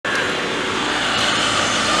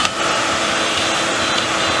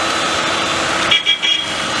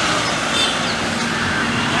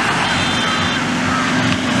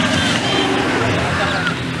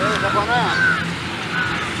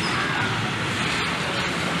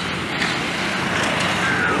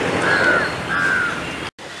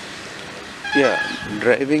Yeah,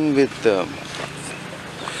 driving with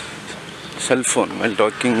cell phone while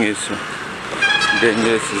talking is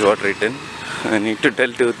dangerous is what written. I need to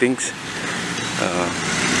tell two things.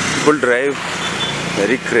 People drive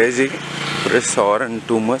very crazy, press horn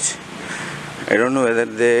too much. I don't know whether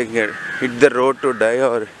they hit the road to die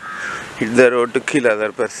or hit the road to kill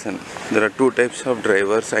other person. There are two types of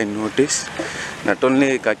drivers I notice. Not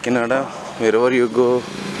only Kakinada, wherever you go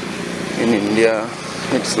in India,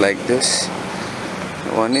 it's like this.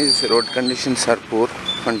 One is road conditions are poor.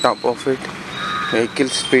 On top of it, vehicle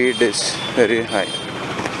speed is very high.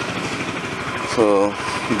 So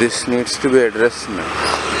this needs to be addressed now.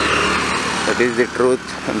 That is the truth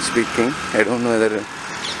I'm speaking. I don't know whether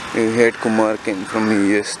you heard Kumar came from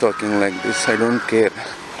US talking like this. I don't care.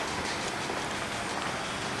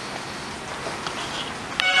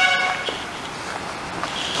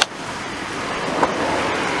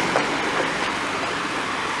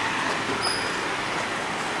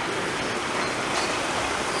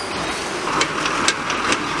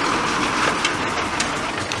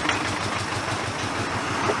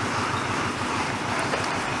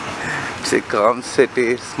 It's a calm city,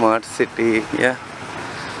 smart city, yeah,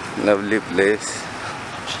 lovely place.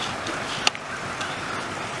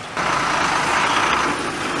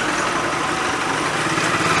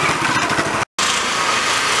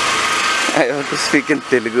 I have to speak in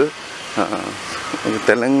Telugu.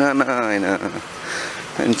 Telangana ఆయన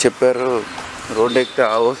చెప్పారు road ఎక్కితే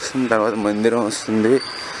ఆవు వస్తుంది, తర్వాత మందిరం వస్తుంది,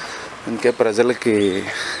 అందుకే ప్రజలకి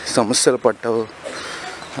సమస్యలు పట్టవు.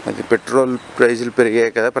 అది పెట్రోల్ ప్రైజులు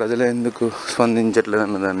పెరిగాయి కదా, ప్రజలు ఎందుకు స్పందించట్లేదు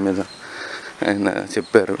అన్న దాని మీద ఆయన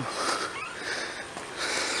చెప్పారు.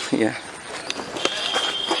 Yeah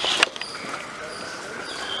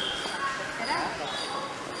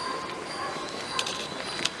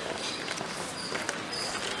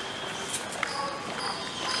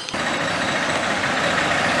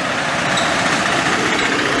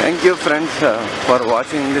Thank you friends for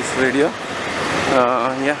watching this video.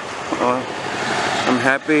 I'm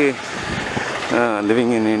happy living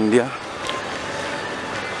in India.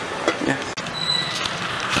 Yeah.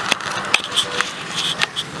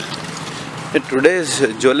 Today is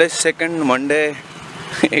July 2nd, Monday,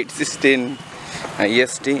 8:16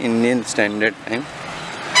 IST, Indian Standard Time.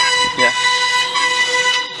 Yeah.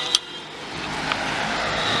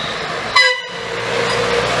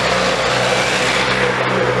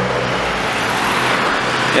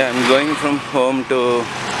 I'm going from home to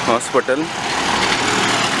hospital.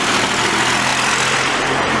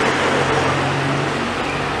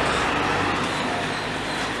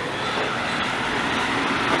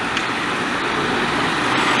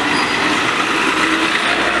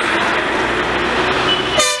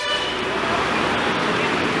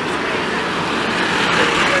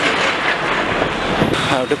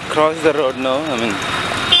 I have to cross the road now.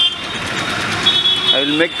 I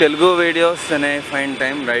will make Telugu videos when I find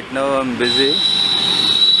time. Right now I'm busy.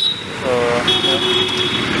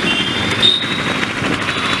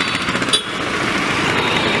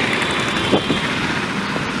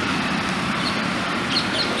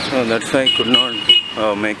 So that's why I could not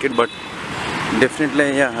make it, but definitely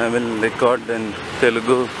I will record in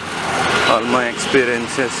Telugu all my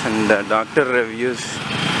experiences and doctor reviews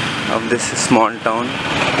of this small town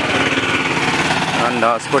and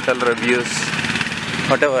hospital reviews,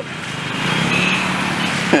 whatever.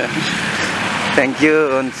 Thank you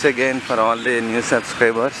once again for all the new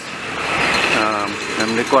subscribers.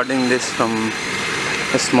 I'm recording this from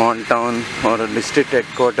a small town or a district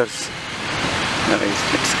headquarters.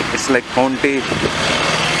 It's like county.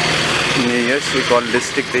 In the US we call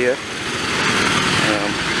district here.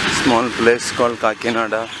 Small place called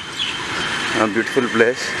Kakinada. A beautiful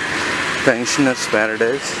place, pensioners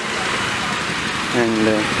paradise. And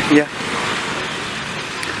I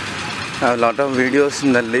have a lot of videos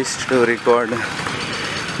in the list to record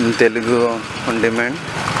in Telugu on demand.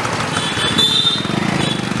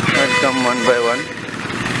 I'll come one by one.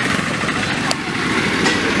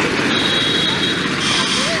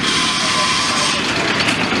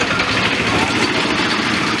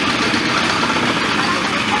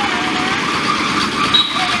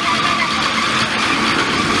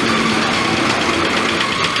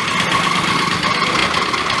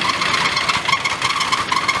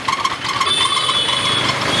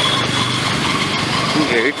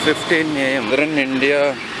 It's 8:15 AM. Here in India,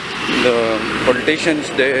 the politicians,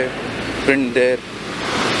 they print their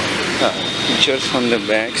pictures on the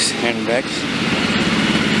bags, handbags.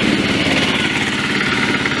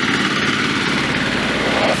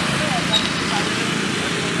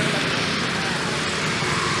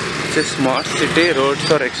 It's a smart city. Roads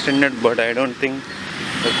are extended, but I don't think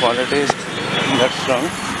the quality is That's wrong.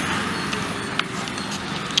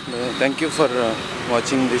 Thank you for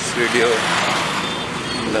watching this video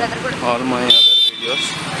and all my other videos.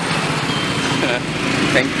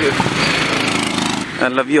 Thank you. I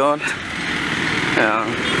love you all.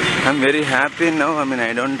 I'm very happy now. I mean,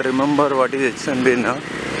 I don't remember what is H1B now.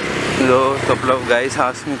 Though a couple of guys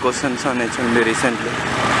asked me questions on H1B recently.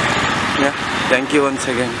 Yeah, thank you once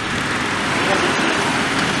again.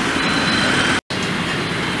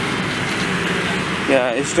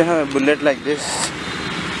 Yeah, I used to have a bullet like this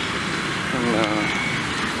in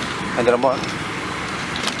Hyderabad.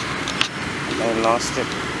 I lost it.